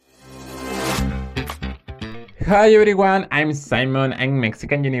Hi everyone, I'm Simon, I'm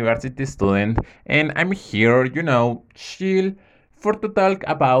Mexican university student, and I'm here, chill for to talk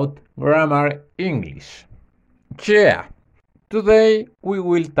about grammar English. Yeah, today we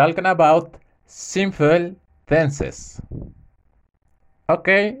will talk about simple tenses.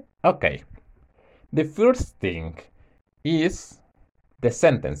 Okay. The first thing is the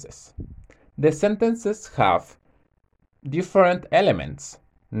sentences. The sentences have different elements: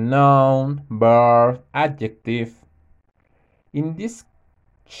 noun, verb, adjective. In this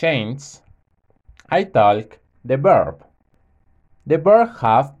change, I talk the verb. The verb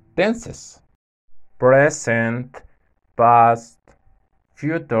have tenses: present, past,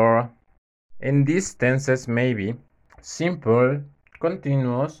 future, and these tenses may be simple,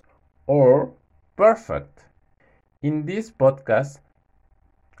 continuous, or perfect. In this podcast,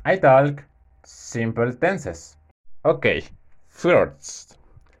 I talk simple tenses. Okay, first,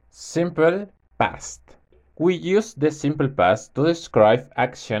 simple past. We use the simple past to describe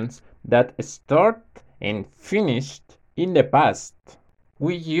actions that start and finished in the past.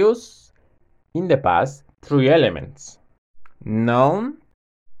 We use in the past three elements: noun,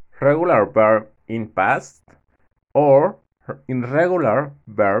 regular verb in past, or irregular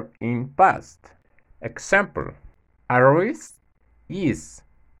verb in past. Example: arrest is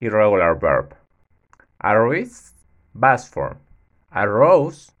irregular verb. Arrest, past form.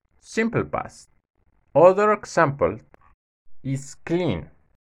 Arose, simple past. Other example is clean.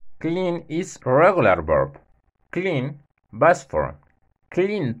 Clean is regular verb. Clean, past form.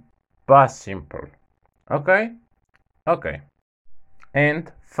 Clean, past simple. Okay? Okay.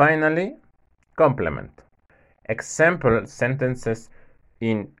 And finally, complement. Example sentences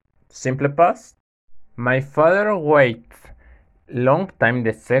in simple past. My father waited long time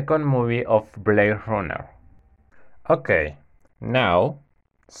the second movie of Blade Runner. Okay, now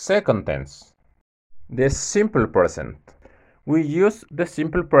second tense. The simple present. We use the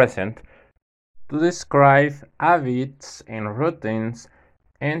simple present to describe habits and routines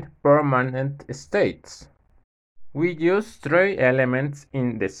and permanent states. We use three elements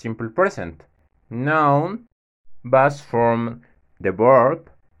in the simple present: noun, past form, the verb,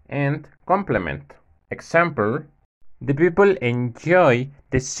 and complement. Example: the people enjoy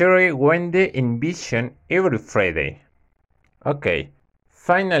the series when they envision every Friday. Okay,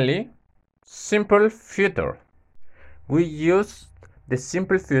 finally, simple future. We use the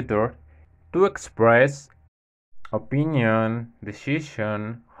simple future to express opinion,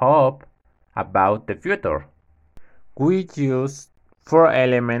 decision, hope about the future. We use four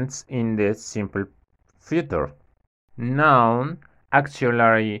elements in the simple future: noun,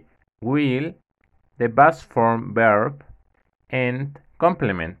 auxiliary, will, the past form verb, and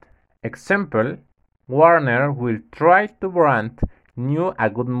complement. Example: Warner will try to brand new a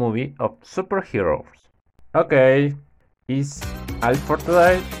good movie of superheroes. Okay, is all for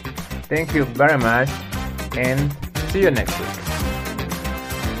today. Thank you very much and see you next week.